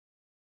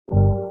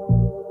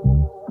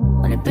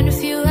Been a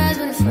few hours,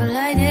 but it felt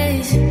like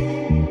days.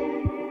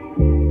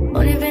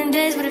 Only been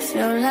days, but it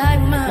felt like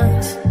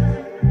months.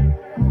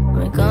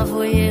 Been gone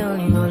for a year,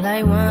 only know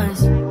like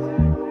once.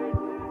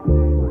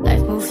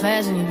 Life moves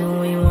fast when you do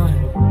what you want.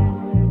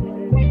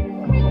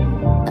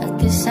 At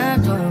this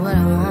time, doing what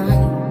I want.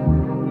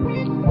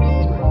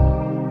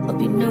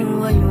 Hope you doing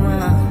what you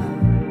want.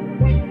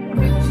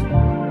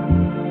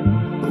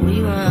 What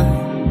you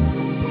want?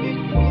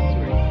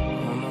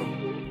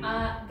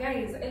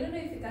 Guys, I don't know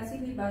if you can see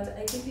me, but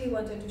I quickly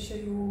wanted to show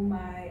you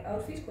my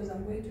outfit because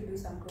I'm going to do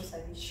some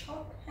grocery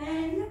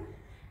shopping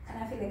and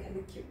I feel like I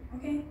look cute.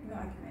 Okay, no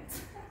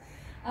arguments.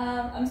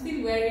 I'm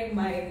still wearing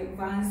my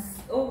Vans.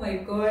 Oh my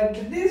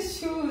god, these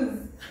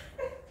shoes.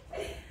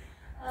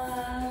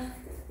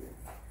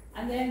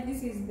 And then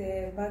this is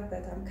the bag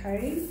that I'm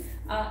carrying.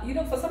 You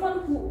know, for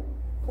someone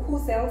who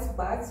sells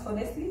bags,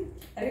 honestly,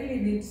 I really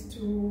need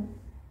to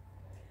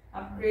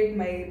upgrade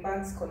my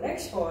bags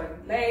collection.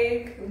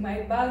 Like,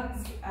 my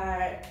bags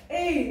are,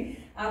 hey,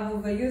 I've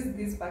overused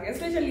this bag,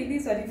 especially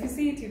this one. If you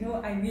see it, you know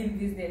I mean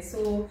business.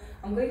 So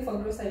I'm going for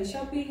grocery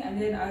shopping, and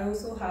then I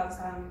also have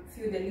some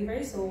few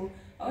deliveries, so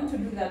I want to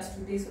do that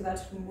today so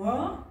that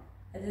tomorrow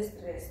I just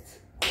rest,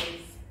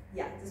 because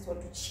yeah, I just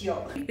want to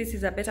chill. This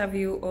is a better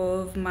view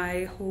of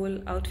my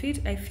whole outfit.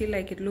 I feel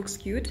like it looks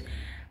cute.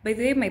 By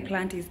the way, my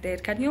plant is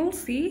dead. Can you all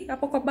see?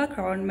 Up on the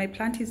background, my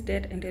plant is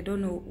dead and I don't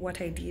know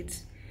what I did.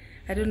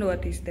 I don't know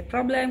what is the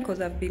problem,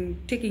 because I've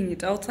been taking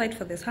it outside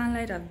for the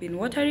sunlight. I've been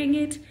watering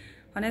it.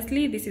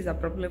 Honestly, this is a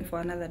problem for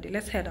another day.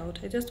 Let's head out.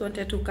 I just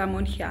wanted to come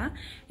on here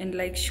and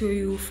like show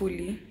you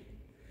fully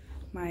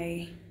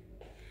my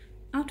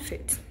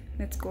outfit.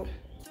 Let's go.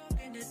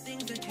 The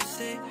things that you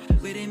say,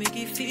 where they make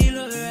you feel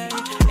alright.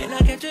 And I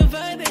catch a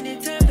vibe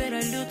anytime that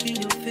I look in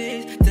your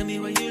face. Tell me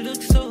why you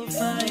look so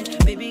fine.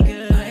 Baby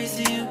girl, I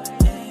see you.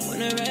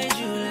 Wanna ride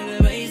you like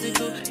a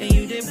bicycle. And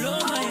you they blow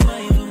my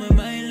mind from my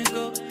mind to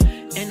go.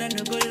 And I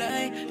no go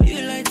lie,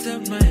 you light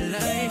up my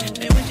life.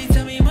 And when she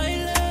tell me my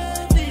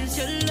love is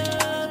your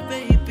love,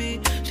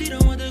 baby, she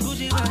don't want the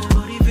Gucci vibe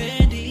or the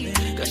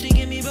Fendi, cause she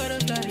give me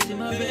butterflies in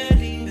my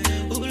belly.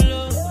 Ooh,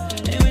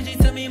 Lord. And when she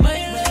tell me my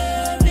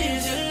love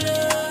is your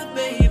love,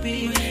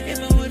 baby, if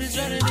my wood is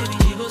running, baby,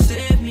 she gon'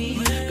 save me,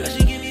 cause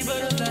she give me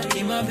butterflies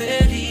in my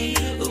belly.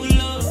 Ooh,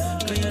 Lord.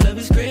 Girl, your love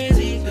is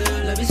crazy,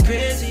 girl, love is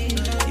crazy.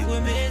 You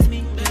amaze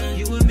me,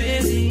 you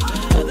amaze me.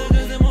 Other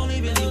girls, them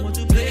only really want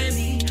to play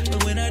me,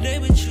 but when I day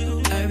with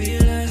you, I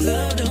realize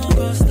love don't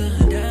cost a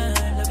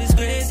dime. Love is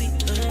crazy,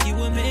 you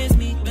amaze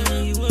me,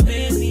 you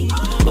amaze me.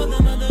 All the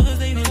motherfuckers,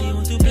 they really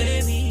want to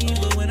play me,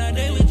 but when I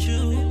day with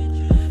you,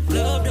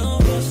 love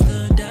don't cost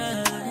a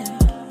dime.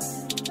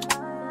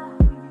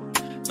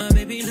 My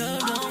baby,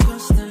 love don't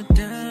cost a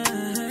dime.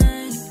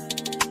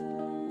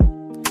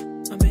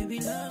 My baby,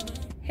 love.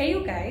 Hey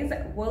you guys,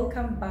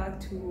 welcome back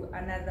to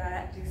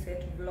another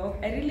reset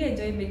vlog. I really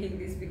enjoy making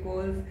this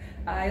because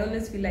I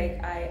always feel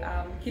like I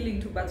am killing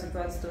two birds with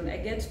one stone. I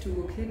get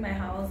to clean my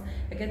house,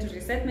 I get to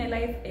reset my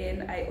life,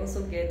 and I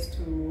also get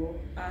to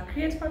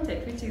create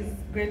content, which is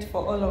great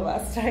for all of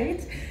us,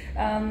 right?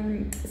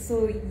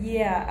 So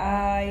yeah,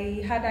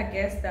 I had a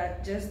guest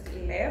that just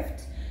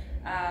left.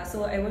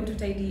 So I want to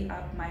tidy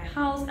up my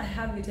house. I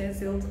have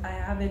utensils I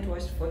haven't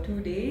washed for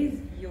 2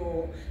 days.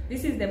 Yo,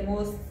 this is the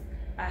most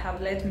I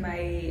have let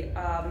my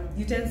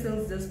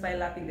utensils just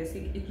pile up in the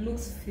sink. It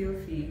looks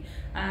filthy.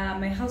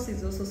 My house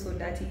is also so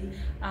dirty.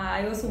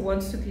 I also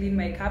want to clean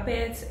my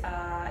carpet.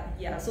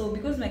 Yeah, so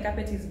because my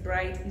carpet is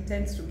bright, it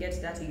tends to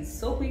get dirty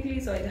so quickly,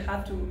 so I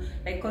have to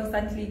like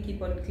constantly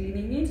keep on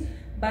cleaning it.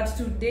 But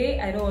today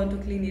I don't want to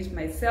clean it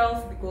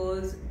myself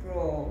because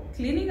bro,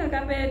 cleaning a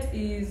carpet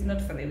is not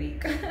for the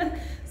weak.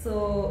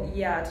 So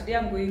yeah, today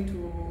I'm going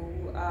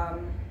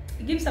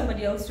to give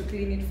somebody else to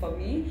clean it for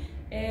me.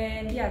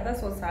 And yeah,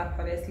 that's what's up.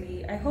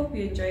 Honestly, I hope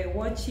you enjoy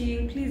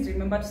watching. Please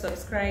remember to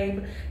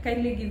subscribe,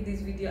 kindly give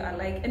this video a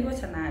like, and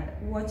watch an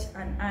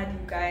ad, you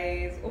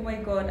guys. Oh my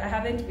god, I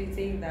haven't been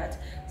saying that,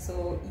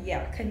 so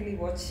yeah, kindly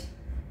watch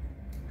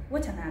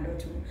an ad or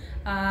two.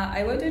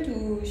 I wanted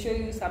to show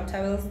you some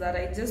towels that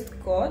I just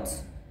got.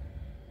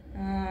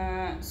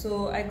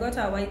 So I got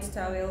a white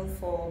towel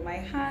for my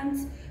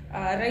hands,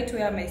 right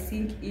where my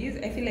sink is.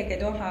 I feel like I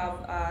don't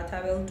have a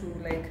towel to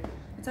like,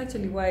 it's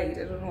actually white,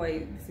 I don't know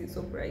why this is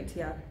so bright.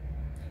 Yeah,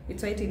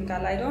 it's white in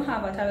color. I don't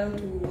have a towel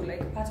to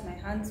like pat my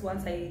hands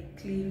once I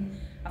clean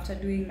after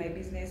doing my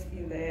business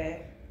in the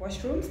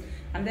washrooms.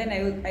 And then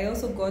I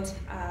also got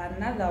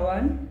another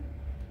one.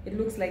 It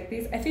looks like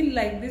this. I feel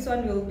like this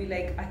one will be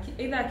like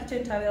either a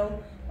kitchen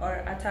towel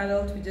or a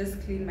towel to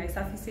just clean my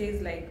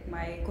surfaces, like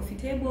my coffee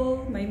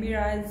table, my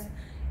mirrors,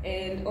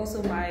 and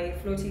also my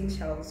floating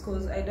shelves,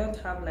 because I don't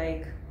have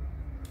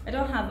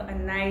a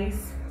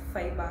nice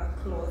fiber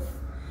cloth.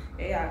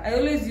 Yeah, I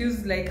always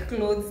use like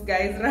clothes,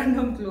 guys,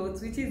 random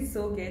clothes, which is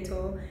so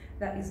ghetto.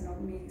 That is not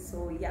me.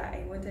 So yeah,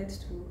 I wanted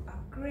to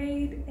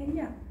upgrade, and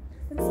yeah,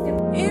 let's get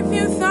it. If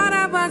you thought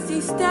I was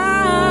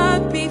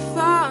disturbed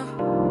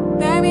before,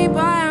 baby boy,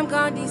 I'm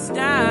gonna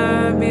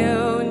disturb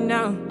you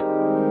now.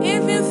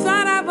 If you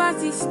thought I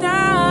was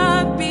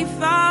disturbed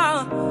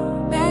before,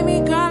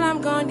 baby girl,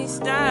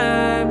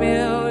 disturb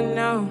you,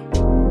 no.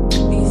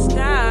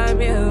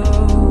 Disturb you.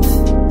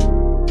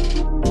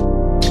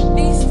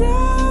 Disturb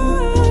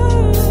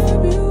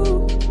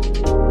you.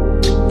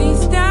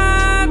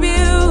 Disturb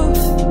you.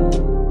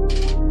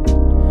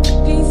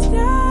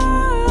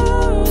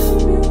 Disturb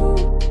you.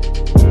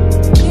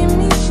 Give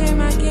me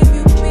shame, I give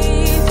you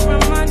peace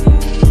from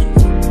underneath.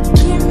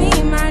 Give me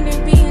mind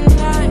and being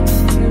light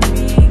to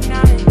be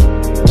ignited.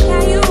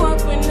 Can you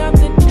open up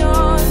the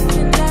doors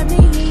and let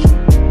me in?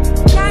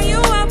 Can you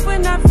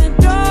open up the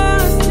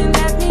doors and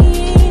let me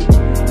in?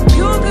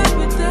 You good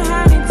with the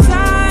hurt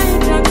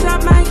inside, on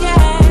top my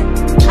head.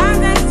 As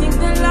I sing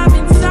the love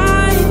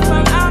inside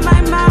from out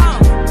my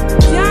mouth.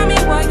 Tell me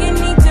what you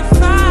need to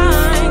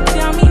find.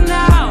 Tell me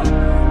now.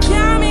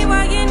 Tell me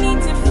what you need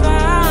to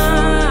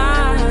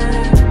find.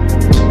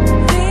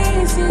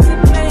 This is a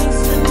place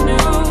with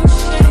no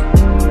shame.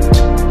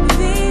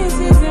 This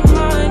is a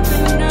mind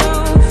with no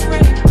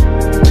frame.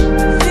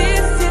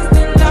 This is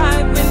the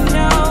life with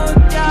no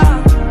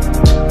doubt.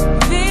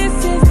 This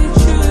is the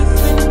truth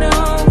with no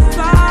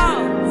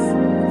faults.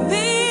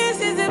 This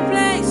is a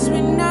place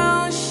with no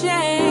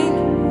shame.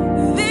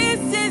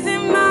 This is a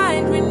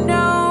mind with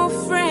no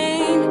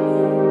frame.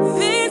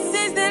 This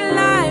is the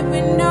life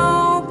with no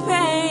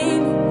pain.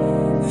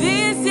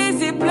 This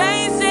is a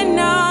place with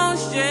no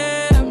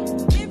shame.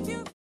 If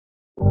you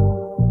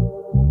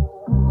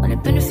Only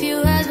been a few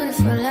hours, but it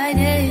felt like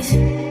days.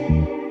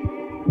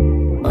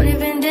 Only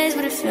been days,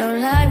 but it felt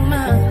like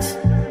months.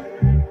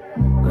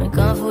 Been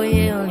gone for a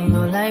year, only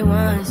know like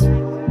once.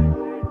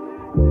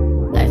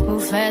 Life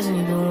moves fast when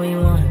you do what you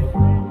want.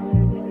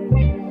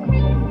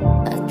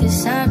 I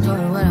guess I'm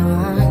doing what I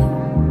want.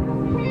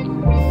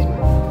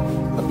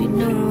 Hope you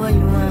doing what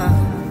you want.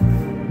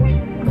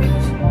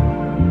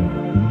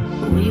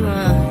 What you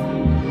want?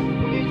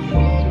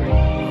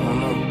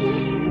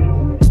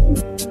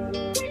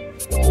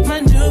 My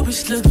new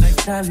bitch look like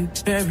Halle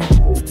Berry,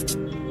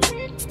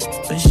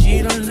 but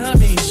she don't love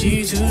me,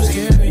 she too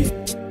scary.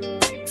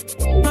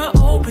 My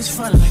old bitch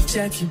fun like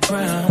Jackie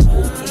Brown.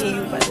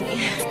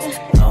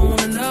 I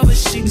wanna know if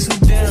she too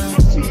down.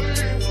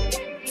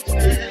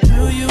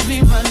 Will you be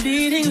my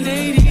leading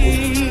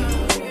lady?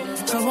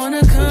 I want a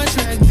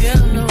contract,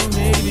 girl, no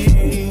maybe.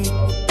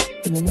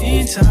 In the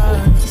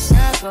meantime, Guess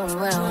I'm doing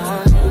what I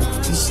want.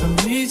 need some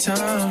me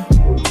time.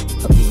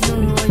 Hope you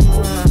doing what you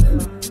want.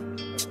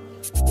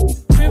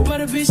 Crib by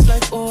the beach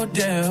like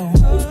Odell.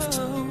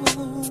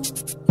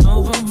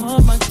 Over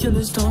mom, my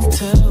killers don't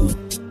tell.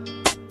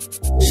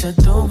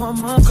 Shadow my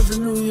mom, cause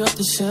in New York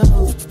the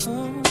shelf.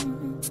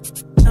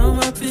 Now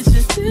my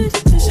bitches did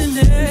the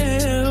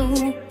Chanel.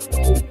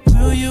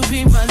 Will you be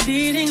my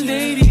leading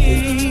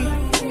lady?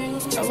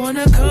 I want a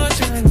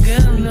contract,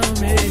 girl, no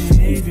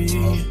maybe.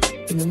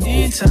 In the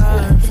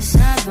meantime, Guess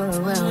I'm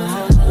doing what I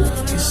want.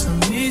 get some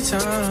me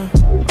time.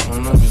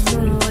 Hope you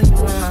doing what you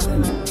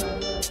want.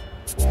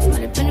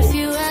 Only been a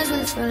few hours, but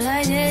it felt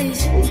like days.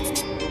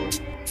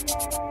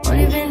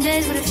 Only been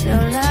days, but it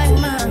felt like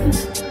months.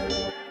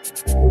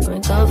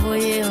 Been gone for a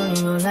year,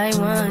 only know like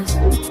once.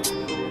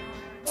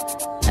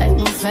 Life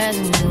move fast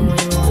when you do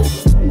what you want.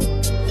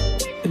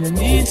 In the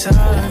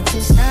meantime,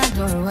 Guess I'm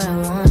doing what I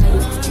want.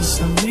 get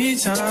some me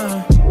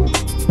time. You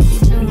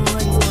doing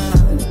what you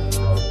want.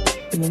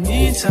 In the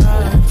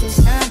meantime, Guess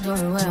I'm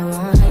doing what I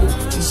want.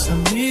 get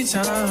some me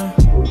time.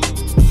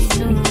 You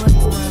doing what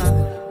you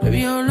want.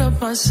 Maybe I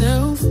love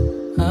myself,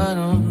 I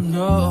don't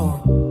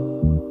know.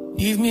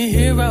 Leave me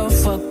here, I'll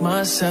fuck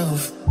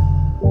myself.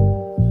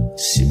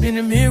 See me in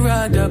the mirror,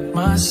 I duck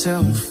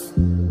myself.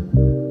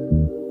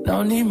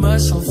 Don't need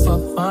much, so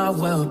fuck my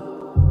wealth.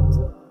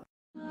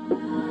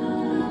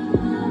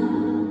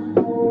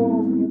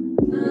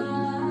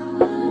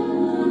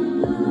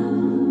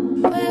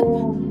 whip,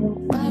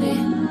 body,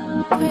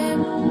 whip,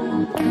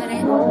 got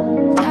it,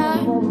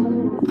 die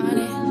on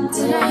it.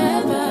 Did I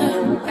ever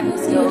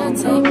ask you to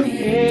take me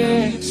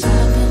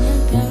shopping in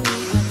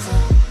Paris?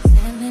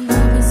 Sailing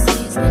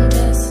overseas and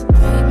just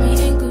paid me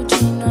in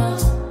Gucci, no.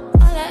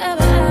 All I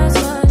ever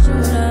asked was you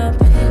to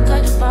pick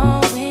up the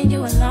phone when you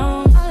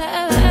alone. All I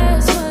ever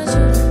asked was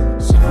you to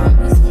show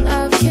me some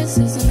love,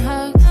 kisses and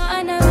hugs. No, I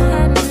never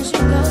had an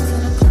issue. Go to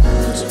the club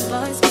with your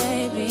boys,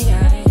 baby. I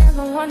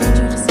never wanted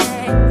you to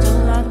stay too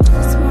long.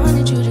 Just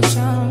wanted you to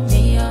show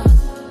me up.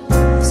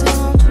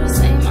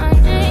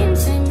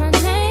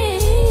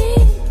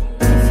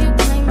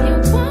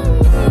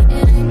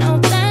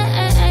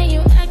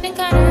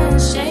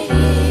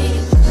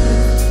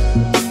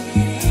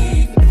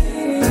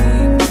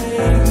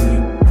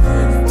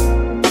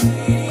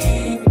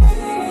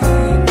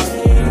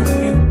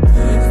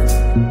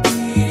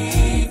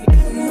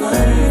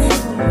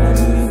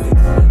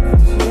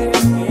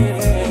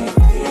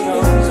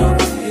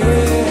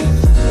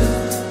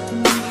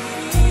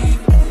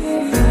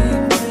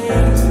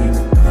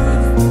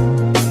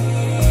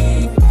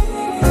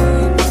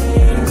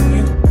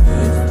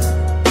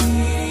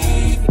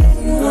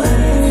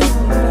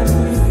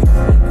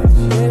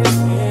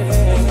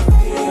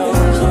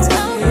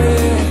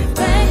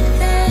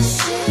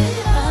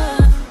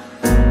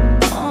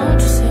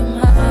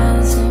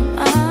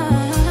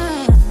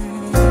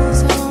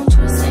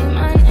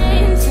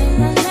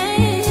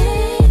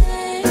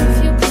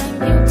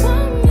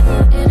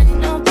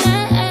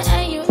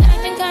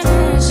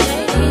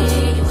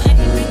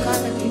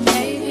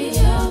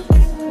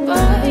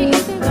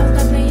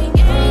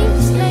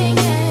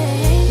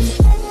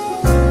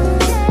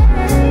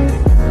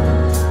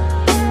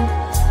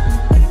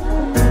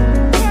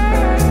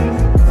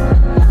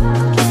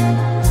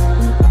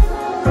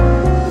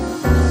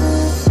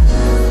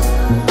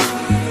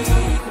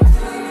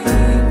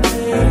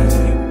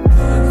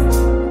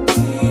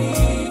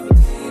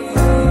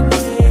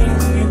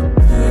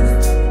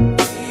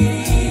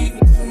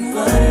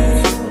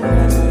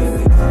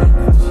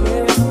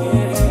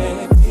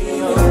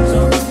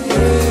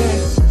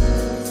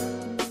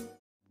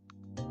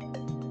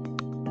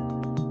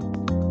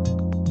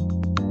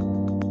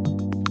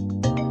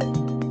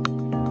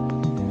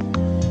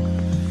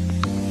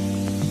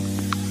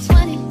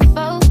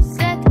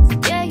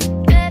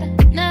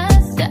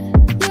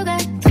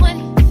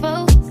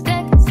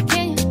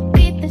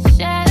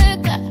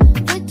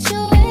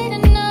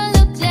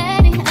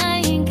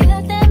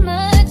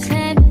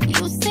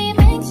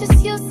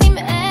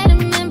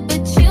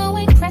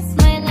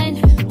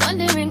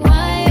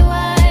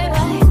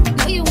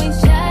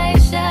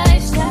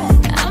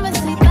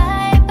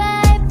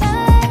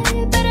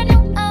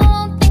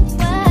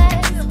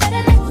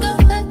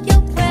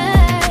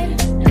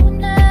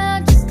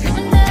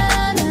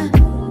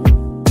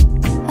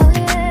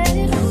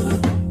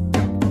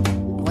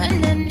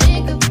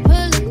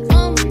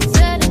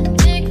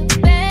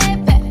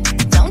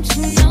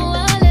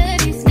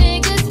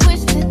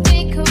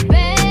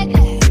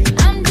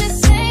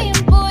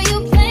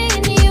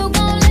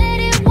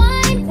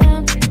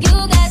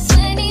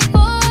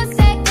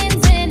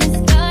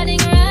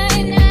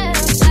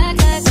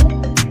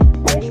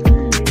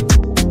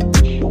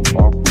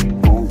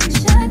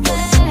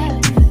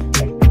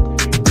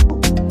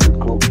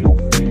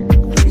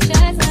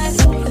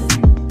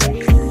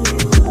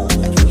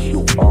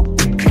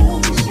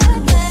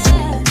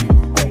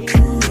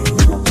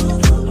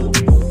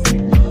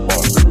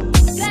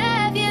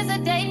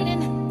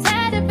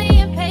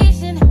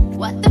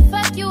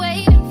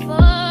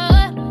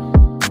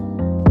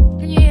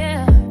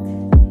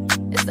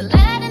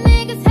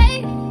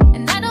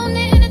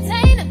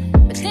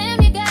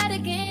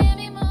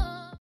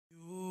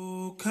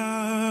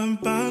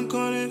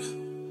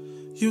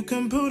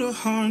 can put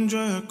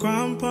 100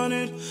 grand on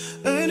it.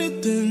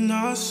 Anything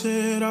I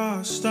said,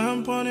 I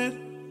stamp on it.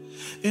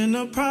 In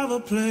a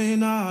private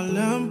plane, I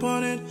lamp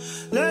on it.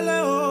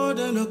 Lele oh,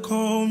 then they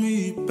call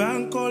me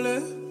Bankole.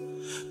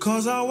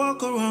 Cause I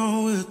walk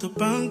around with the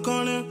bank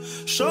on him.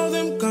 Show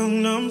them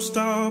Gangnam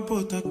Style,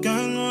 put the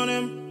gang on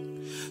him.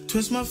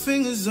 Twist my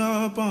fingers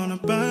up on a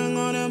bang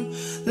on him.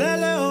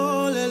 Lele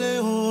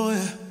oh,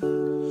 yeah.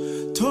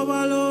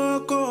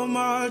 Tobalo ko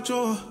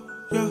macho,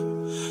 yeah.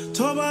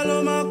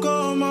 Tobalo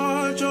mako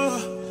macho,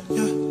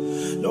 yeah.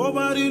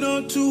 Nobody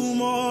know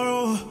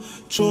tomorrow.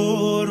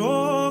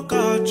 Choro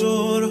ka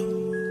choro.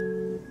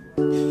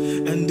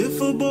 And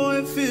if a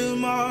boy feel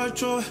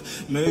macho,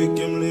 make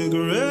him lick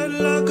red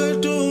like a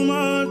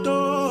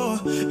tomato.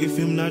 If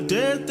him not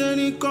dead, then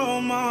he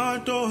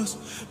comatose.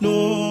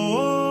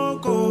 No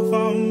go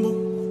fambo.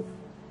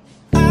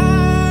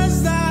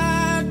 As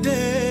that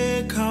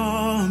day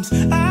comes,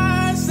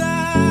 as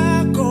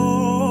I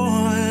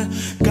go,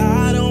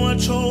 God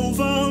watch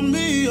over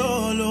me,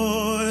 oh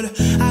Lord.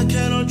 I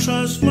cannot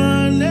trust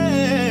my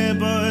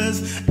neighbors.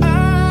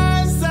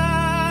 As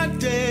that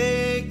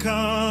day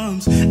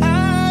comes,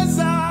 as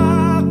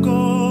I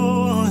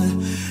go,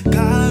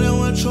 God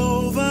watch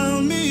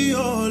over me,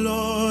 oh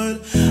Lord.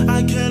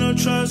 I cannot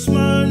trust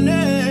my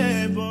neighbor.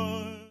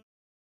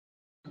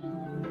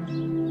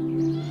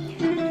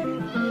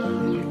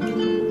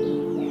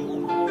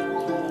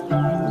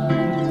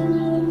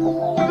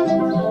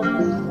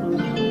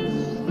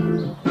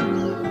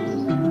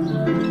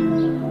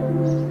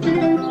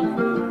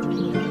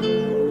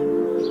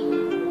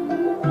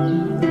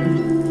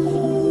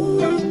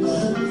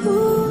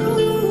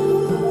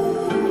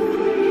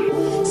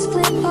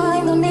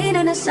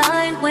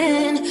 Side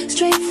wind,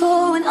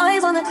 straightforward,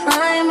 eyes on the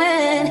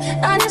climbing.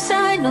 On your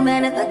side, no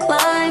matter the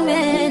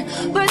climate.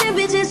 Burning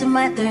bitches in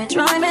my third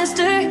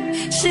trimester.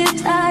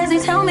 Shift eyes, they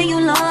tell me you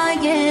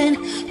lying.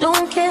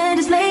 Don't care,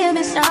 just lay him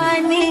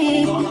beside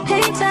me.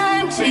 Hey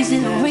time,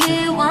 chasing a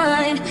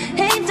rewind.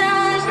 Hey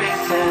time,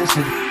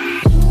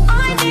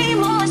 I need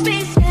more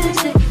space and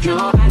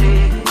security.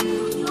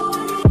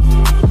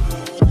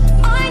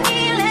 I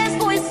need less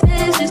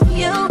voices, just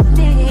you and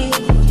me.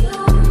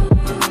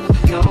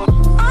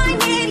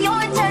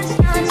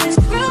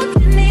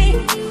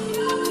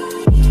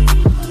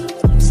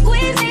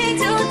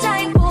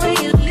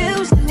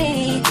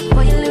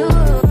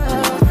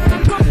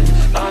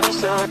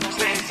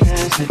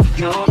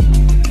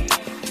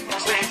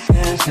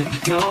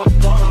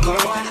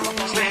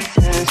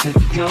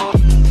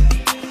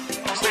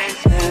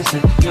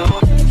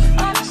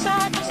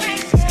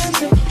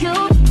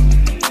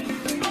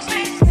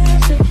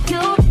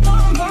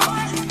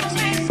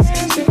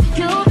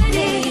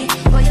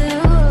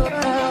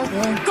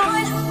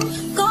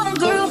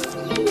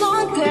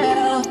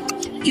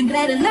 You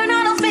better learn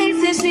how to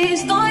face it.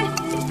 She's gone,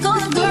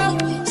 gone girl.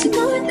 She's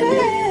gone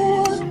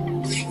girl.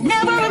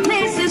 Never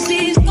replaces.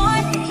 She's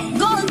gone,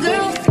 gone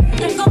girl.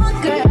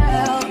 Gone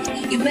girl.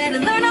 You better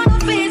learn how to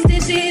face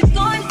it. She's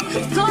gone,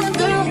 gone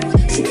girl.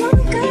 She's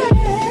gone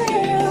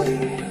girl.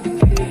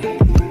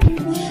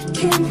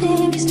 Can't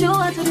think it's too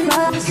hard to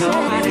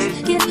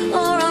process. Get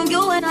around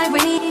you and I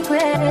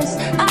regress.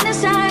 I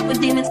decide with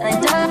demons I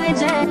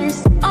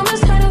digest. I'm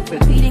just tired of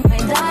repeating my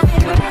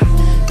diet.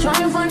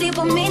 Trying to find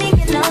deeper meaning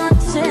in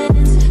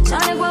nonsense.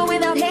 Trying to grow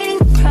without hating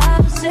the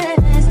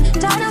process.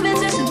 Tired of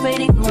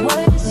anticipating the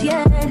worst,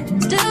 yeah.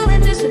 Still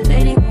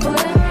anticipating the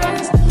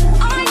worst.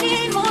 I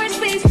need more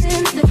space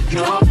and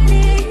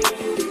security.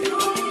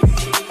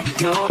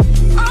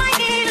 I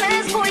need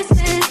less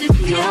voices to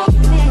feel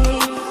me.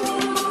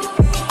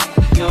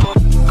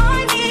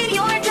 I need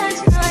your touch,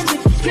 not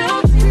just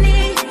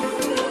scrutiny.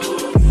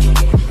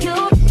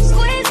 You're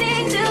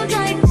squeezing too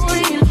tight, boy,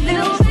 you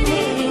lose me.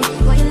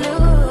 Boy,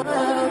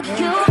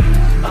 you lose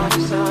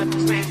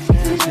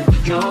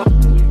you.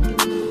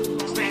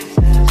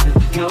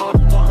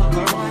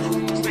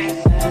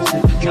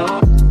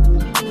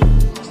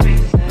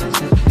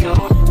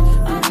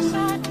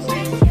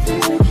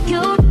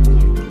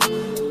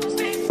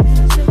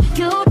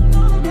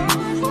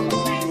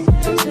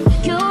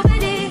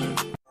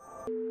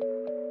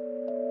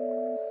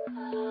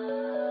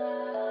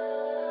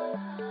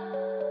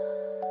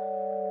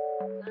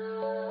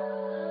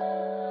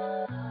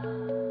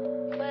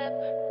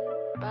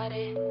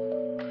 Body,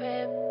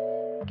 crib,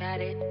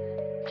 got it,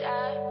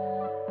 job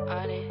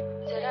on it.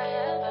 Did I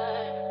ever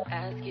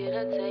ask you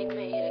to take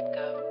me to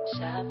go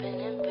shopping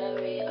in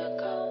Paris or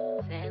go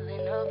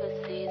sailing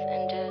overseas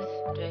and just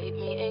drape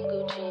me in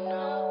Gucci?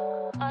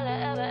 No, all I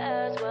ever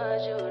asked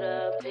was you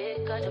to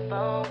pick up the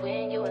phone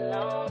when you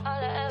alone. All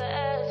I ever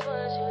asked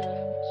was you to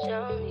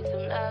show me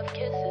some love,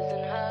 kisses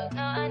and hugs.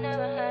 No, I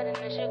never had an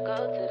issue. Go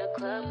to the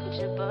club with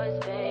your boys,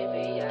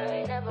 baby.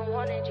 I never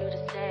wanted you to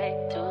stay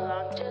too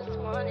long, just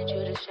wanted you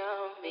to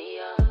show me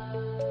up.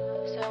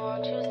 So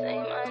won't you say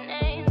my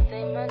name,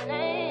 say my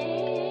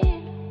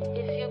name.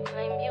 If you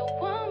claim you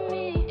want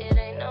me, it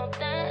ain't no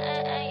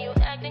thing. You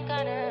acting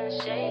kinda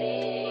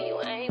shady.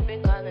 You ain't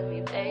been calling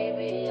me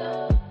baby.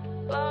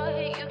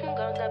 Boy, you can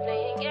go stop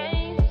playing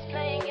games,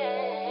 playing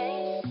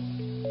games.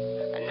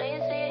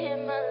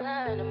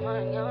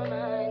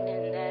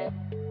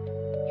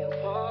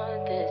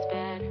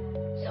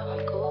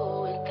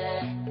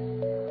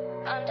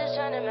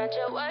 match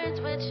your words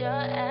with your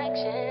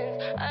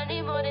actions. I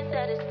need more than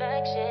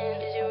satisfaction.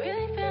 Did you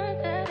really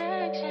feel that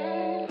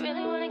action?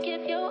 Really wanna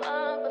give your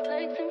all, but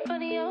flex in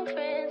front of your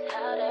friends.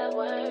 How that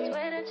works?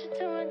 Swear that you're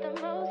doing the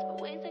most,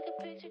 but we take a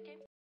picture.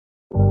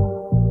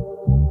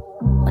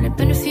 Only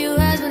been a few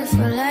hours, but it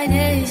felt like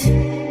days.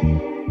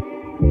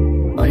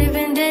 Only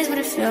been days, but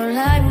it felt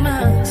like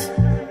months.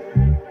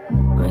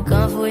 Been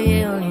gone for a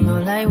year, only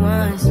know like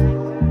once.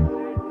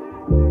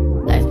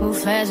 Life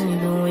moves fast when you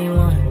do what you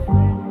want.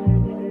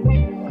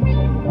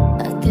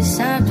 At this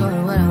time,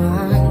 doing what I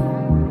want.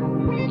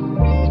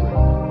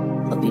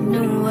 Hope you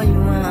doing what you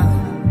want.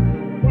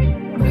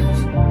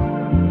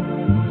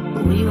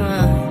 What we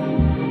want.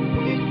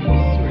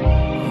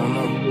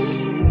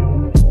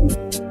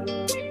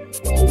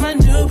 My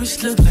new bitch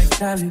look like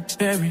Halle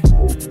Berry,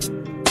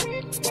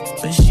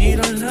 but she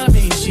don't love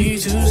me, she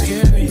too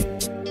scary.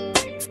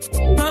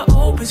 My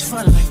old bitch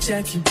fun like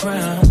Jackie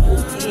Brown.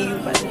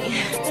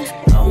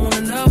 I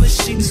wanna know if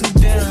she too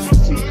down.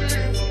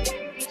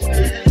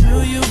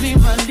 Will you be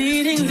my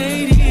leading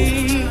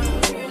lady?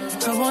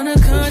 I want a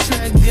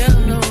contract, girl,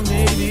 no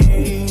maybe.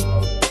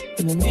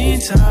 In the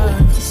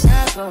meantime, It's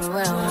not going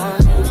what I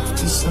want.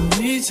 it's some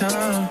me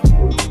time.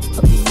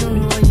 Hope you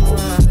doing what you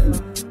want.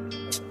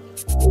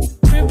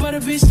 Crib by the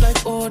beach like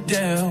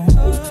Odell.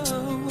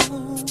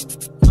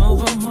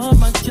 Over mom,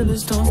 my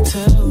killers don't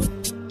tell.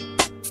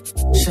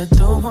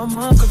 Shadow my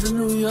mom, cause I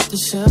New York the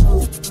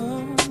shelf.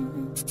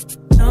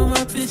 Now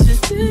my bitch is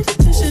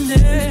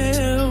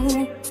Chanel.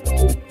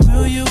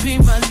 Will you be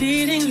my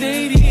leading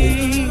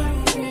lady?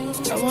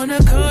 I want a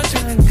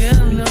contract,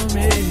 girl, no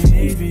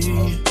maybe.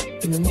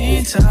 In the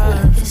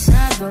meantime, It's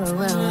not going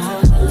what I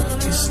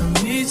want. it's some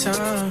me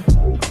time.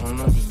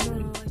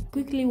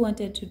 Quickly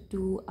wanted to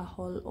do a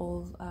haul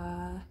of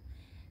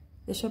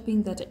the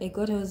shopping that I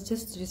got. I was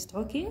just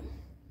restocking.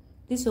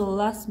 This will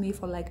last me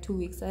for like 2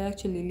 weeks. I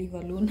actually live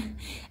alone.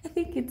 I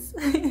think it's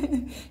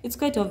it's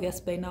quite obvious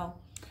by now.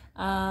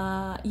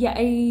 Yeah,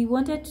 I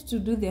wanted to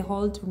do the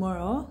haul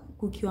tomorrow,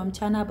 kukiwa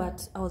mchana,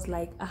 but I was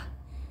like,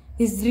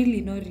 there's really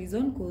no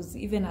reason, because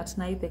even at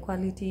night the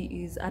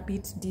quality is a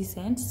bit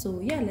decent. So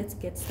yeah, let's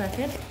get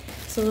started.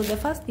 So the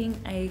first thing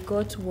I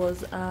got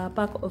was a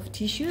pack of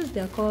tissues.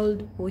 They're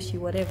called Boshi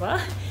whatever.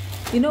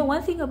 You know,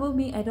 one thing about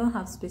me, I don't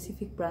have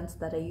specific brands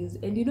that I use.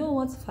 And you know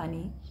what's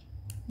funny?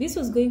 This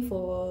was going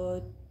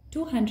for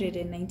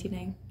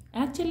 299.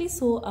 I actually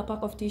saw a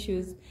pack of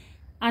tissues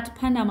at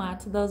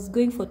Panamart that was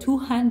going for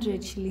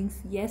 200 shillings.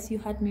 Yes, you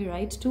heard me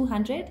right,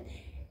 200.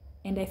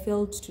 And I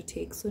failed to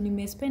take. So you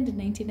may spend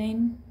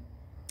 99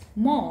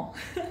 more.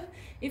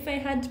 If I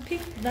had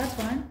picked that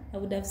one, I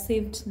would have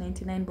saved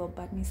 99 bob,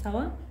 but ni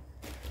sawa.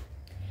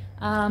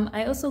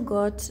 I also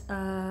got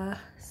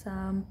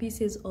some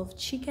pieces of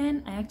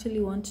chicken. I actually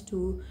want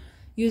to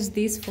use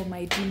this for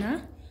my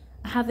dinner.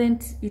 I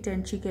haven't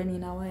eaten chicken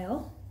in a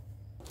while.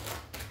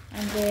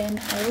 And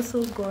then I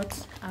also got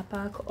a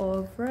pack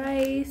of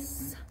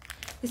rice.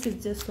 This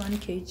is just 1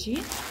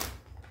 kg.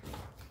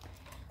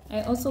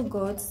 I also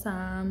got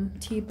some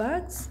tea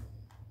bags.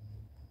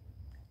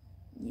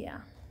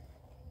 Yeah.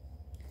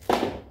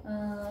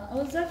 I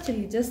was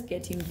actually just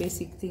getting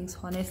basic things,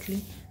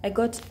 honestly. I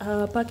got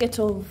a packet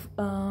of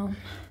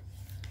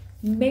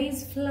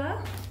maize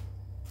flour.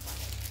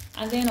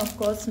 And then, of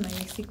course, my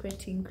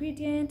secret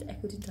ingredient. I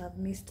couldn't have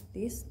missed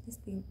this. This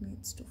thing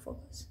needs to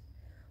focus.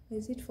 Or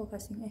is it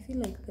focusing? I feel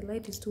like the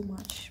light is too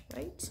much,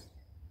 right?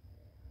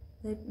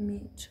 Let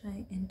me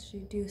try and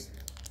reduce.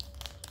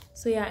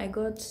 So yeah, I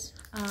got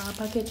a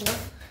packet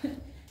of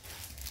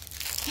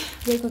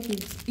break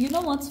cookies. You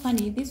know what's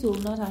funny? This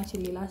will not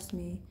actually last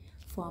me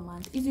for a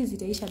month. Is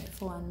zitaisha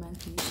before 1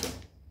 month?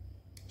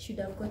 Should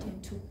have gotten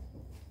 2.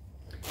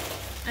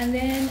 And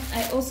then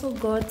I also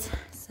got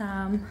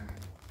some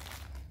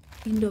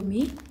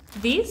Indomie.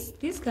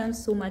 This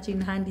comes so much in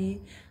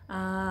handy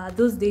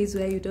those days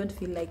where you don't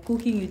feel like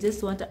cooking, you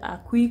just want a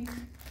quick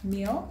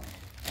meal.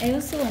 I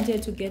also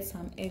wanted to get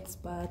some eggs,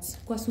 but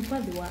kwa super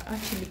they were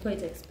actually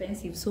quite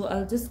expensive, so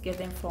I'll just get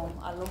them from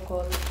a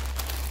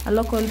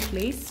local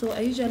place. So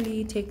I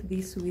usually take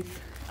this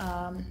with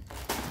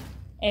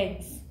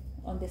eggs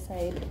on the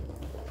side.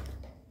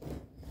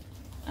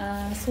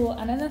 So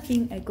another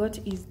thing I got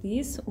is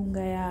this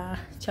unga ya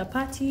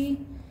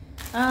chapati.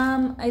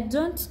 I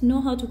don't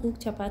know how to cook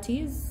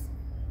chapatis,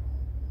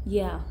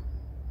 yeah,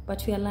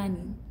 but we are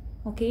learning.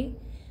 Okay,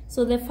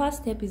 so the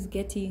first step is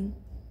getting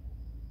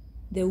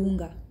the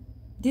unga.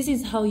 This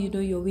is how you know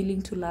you're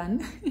willing to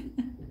learn.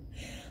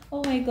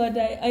 Oh my god,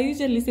 I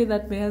usually say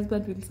that my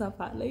husband will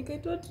suffer, like, I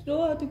don't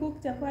know how to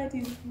cook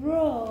chapatis,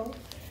 bro.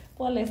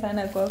 Pole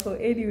sana kwako.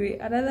 Anyway,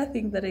 another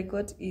thing that I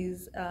got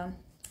is a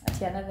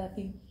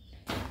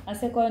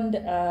second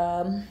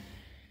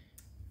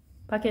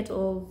packet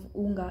of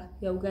unga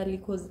ya ugali,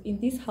 because in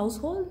this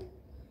household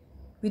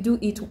we do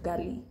eat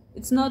ugali.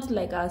 It's not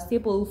like a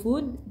staple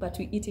food, but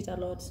we eat it a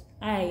lot.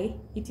 I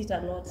eat it a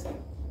lot.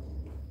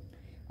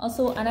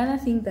 Also, another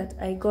thing that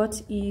I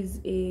got is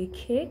a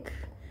cake.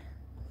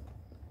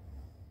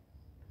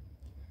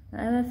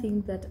 Another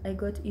thing that I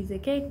got is a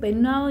cake. But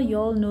now you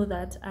all know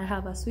that I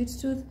have a sweet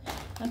tooth.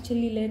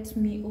 Actually, let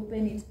me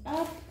open it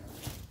up.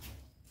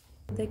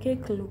 The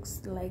cake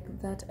looks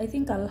like that. I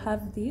think I'll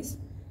have this.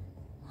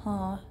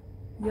 I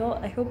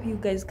hope you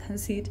guys can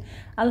see it.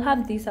 I'll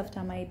have this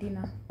after my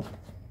dinner.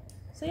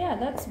 So yeah,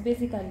 that's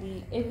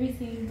basically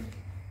everything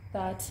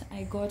that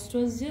I got. It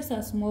was just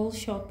a small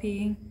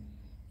shopping,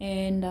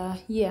 and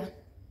yeah.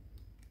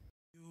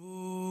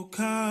 You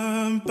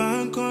can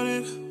bank on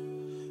it.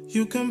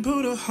 You can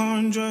put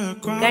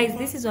 100 grand. Guys,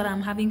 this is what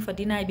I'm having for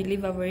dinner. I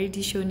believe I've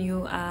already shown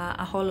you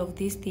a haul of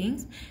these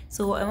things.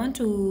 So I want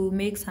to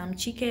make some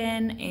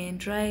chicken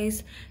and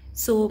rice.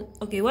 So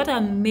okay, what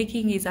I'm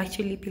making is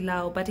actually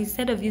pilau, but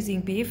instead of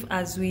using beef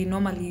as we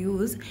normally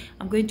use,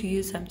 I'm going to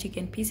use some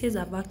chicken pieces.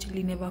 I've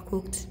actually never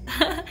cooked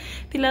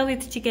pilau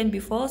with chicken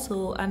before,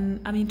 so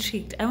I'm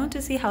intrigued. I want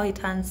to see how it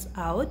turns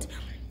out.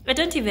 I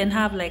don't even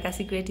have like a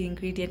secret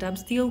ingredient. I'm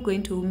still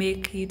going to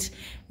make it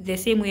the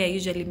same way I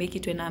usually make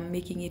it when I'm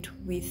making it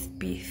with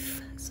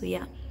beef. So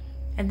yeah.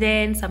 And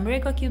then some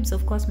Royco cubes,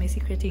 of course, my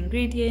secret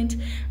ingredient.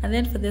 And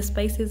then for the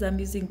spices, I'm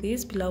using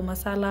this pilau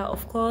masala,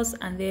 of course,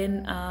 and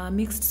then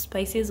mixed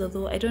spices,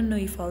 although I don't know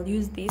if I'll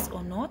use this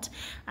or not.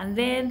 And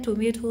then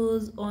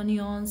tomatoes,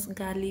 onions,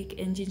 garlic,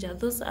 and ginger.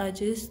 Those are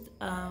just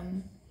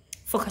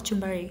for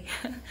kachumbari.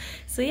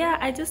 So yeah,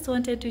 I just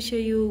wanted to show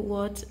you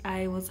what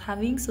I was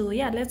having. So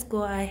yeah, let's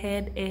go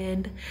ahead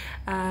and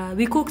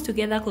we cook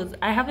together, because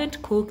I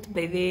haven't cooked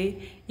by the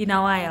way in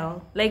a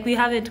while. Like, we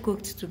haven't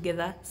cooked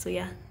together. So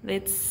yeah,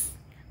 let's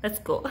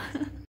go.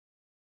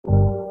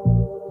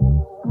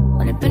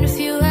 Only been a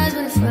few hours,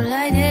 but it felt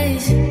like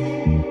days.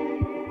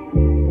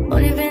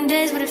 Only been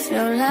days, but it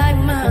felt like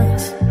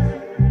months.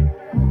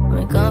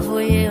 Been gone for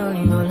a year,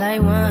 only know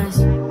like once.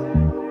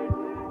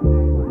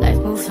 Life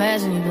moves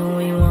fast when you do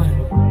what you want.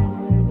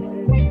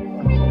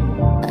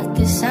 At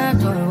this time,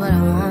 doing what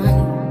I want.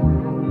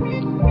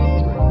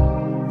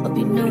 Hope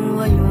you doing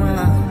what you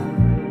want.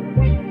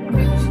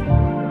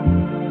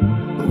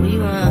 What we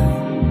want.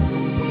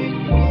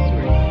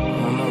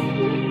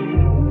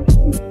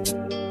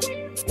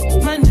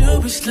 My new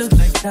bitch look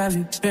like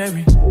Halle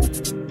Berry,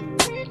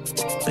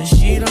 but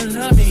she don't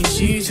love me,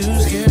 she too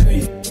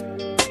scary.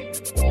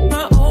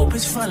 My old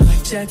bitch fun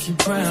like Jackie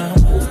Brown.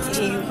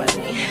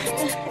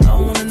 I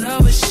wanna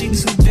love her, she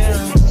too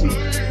down.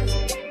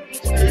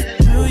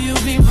 Will you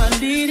be my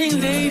leading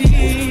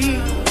lady?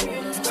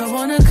 I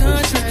want a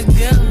contract,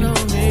 girl, no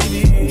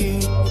maybe.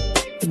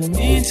 In the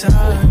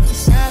meantime,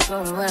 It's not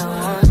going what I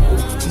want.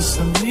 need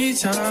some me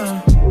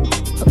time.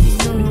 Hope you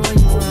doing what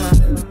you want.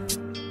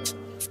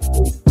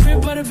 Crib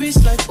by the beach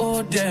like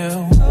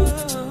Odell.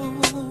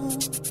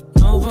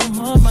 Over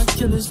all my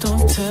killers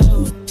don't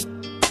tell.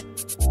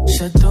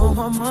 Shadow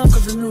my mom,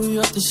 cause I New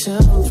York the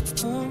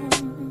shelf.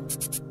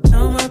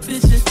 Now my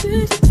bitch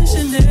is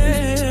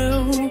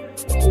Chanel.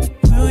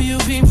 Will you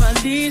be my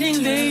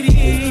leading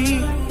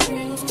lady?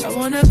 I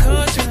want a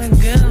contract,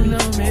 girl, no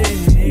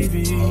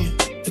maybe.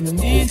 In the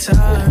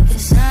meantime,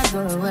 It's not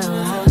going what I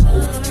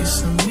want. get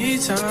some me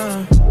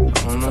time.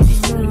 Hope you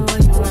doing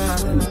what you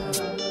want.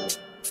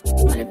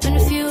 Only been a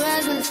few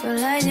hours, but it felt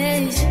like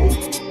days.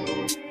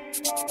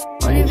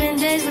 Only been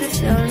days, but it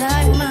felt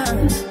like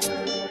months.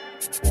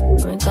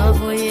 Been gone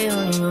for a year,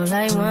 only know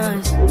like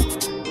once.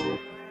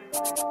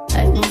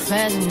 Life moves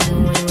fast when you do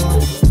what you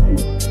want.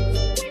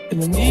 In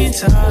the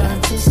meantime,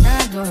 It's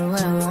not doing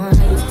what I want.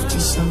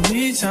 get some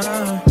me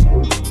time.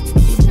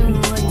 You doing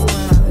what you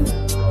want.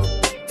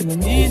 In the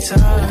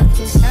meantime,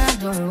 It's not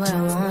doing what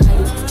I want.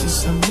 get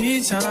some me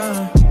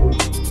time.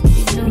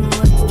 You doing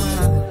what you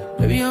want.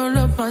 Maybe I'll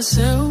love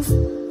myself,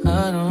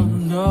 I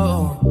don't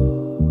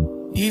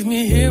know. Leave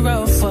me here,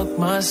 I'll fuck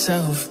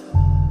myself.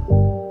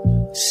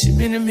 See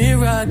me in the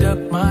mirror, I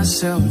duck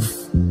myself.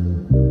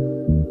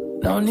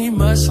 Don't need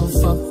much, so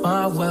fuck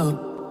my wealth.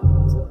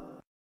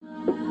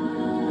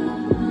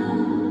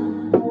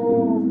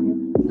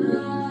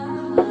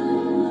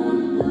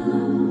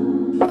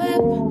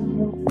 Whip,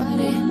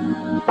 body,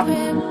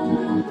 whip,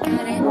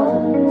 got it,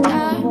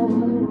 die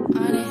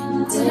on it.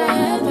 Did I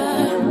ever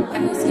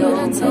ask you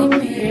to take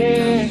me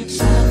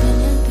shopping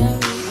in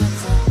Paris?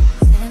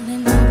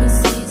 Standing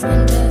overseas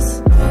and just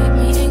put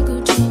me in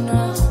Gucci,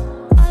 no.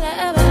 All I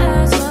ever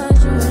asked was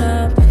you to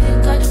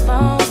pick up the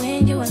phone when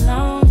you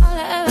alone. All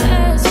I ever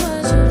asked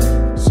was you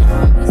to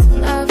show me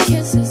some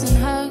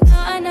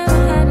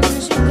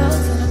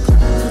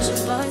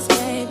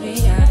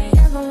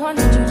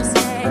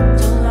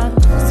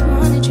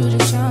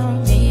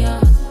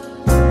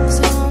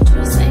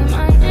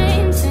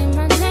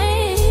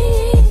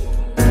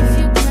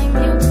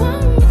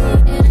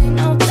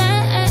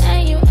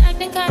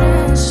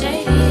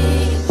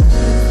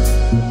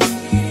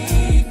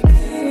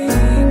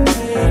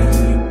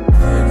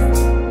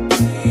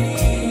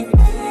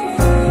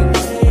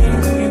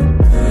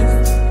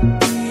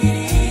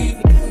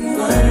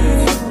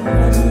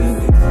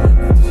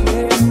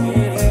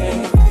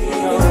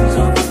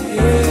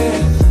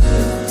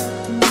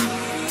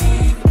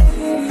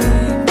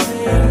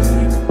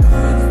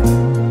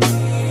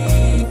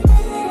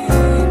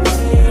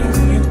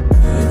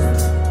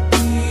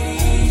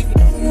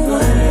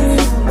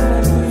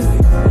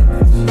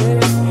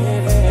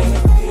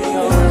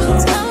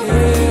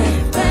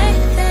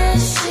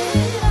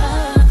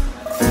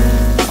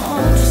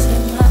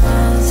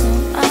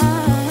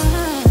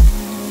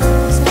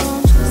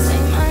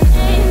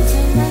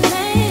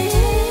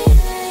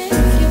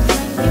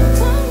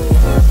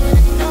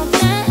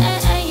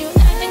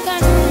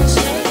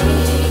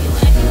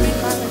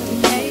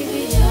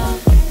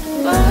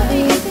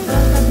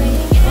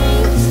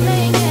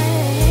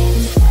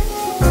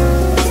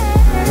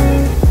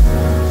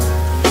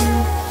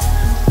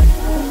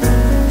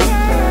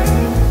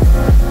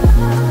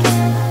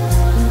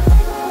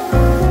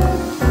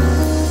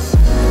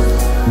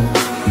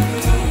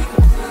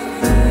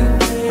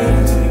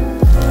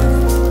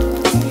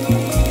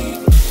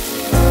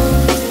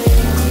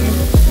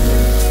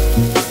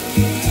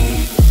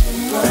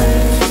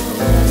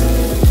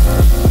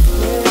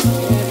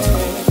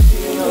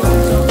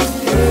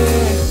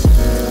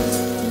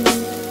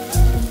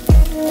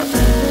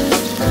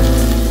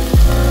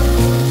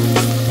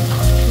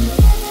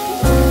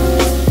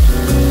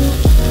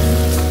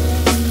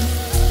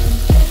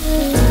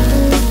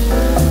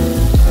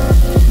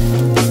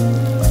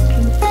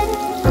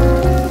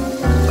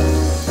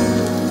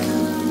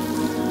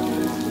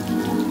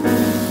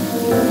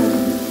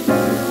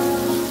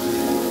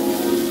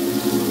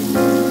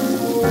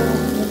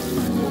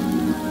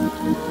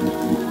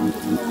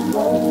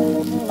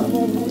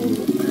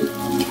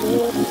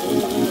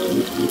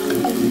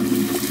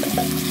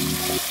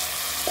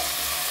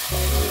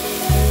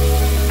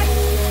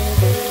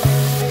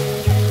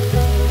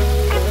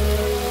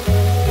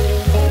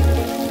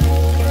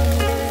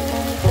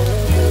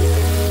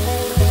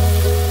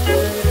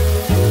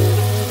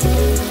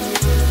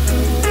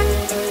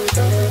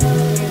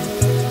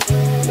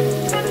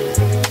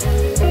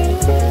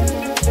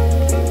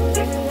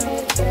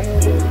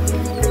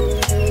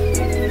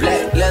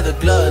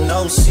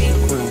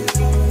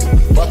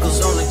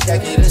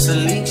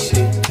elite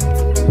shit.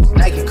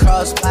 Nike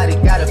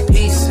crossbody got a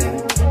piece in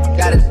it.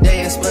 Gotta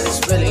dance, but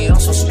it's really on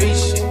some street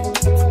shit.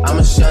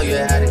 I'ma show you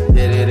how to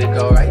get it. It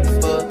go right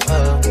foot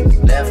up,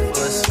 left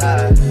foot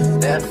slide,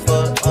 left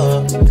foot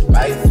up,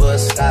 right foot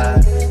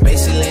slide.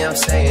 Basically, I'm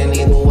saying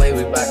either way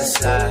we bout to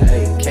slide.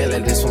 Hey, can't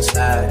let this one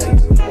slide. Hey.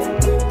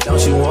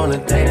 Don't you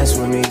wanna dance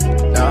with me?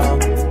 No,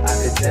 I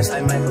could dance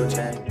like Michael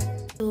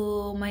Jackson.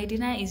 So my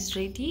dinner is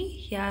ready.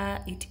 Here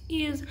it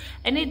is,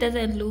 and it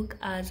doesn't look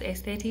as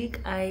aesthetic.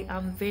 I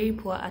am very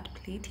poor at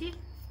plating,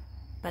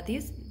 but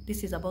this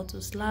is about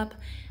to slap.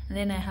 And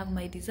then I have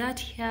my dessert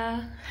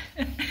here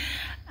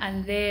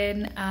and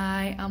then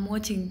I am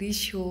watching this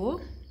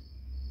show.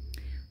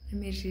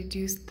 Let me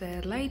reduce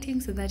the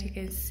lighting so that you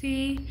can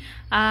see.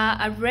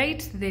 I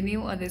write the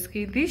name on the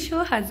screen. This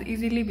show has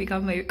easily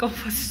become my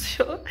comfort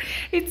show.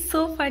 It's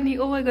so funny.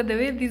 Oh my god, the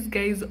way these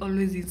guys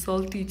always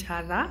insult each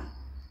other.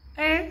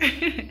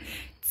 It's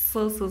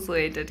so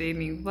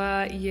entertaining.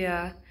 But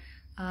yeah,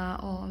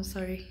 oh, I'm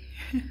sorry.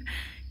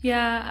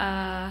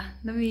 Yeah,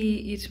 let me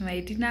eat my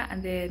dinner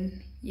and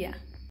then yeah.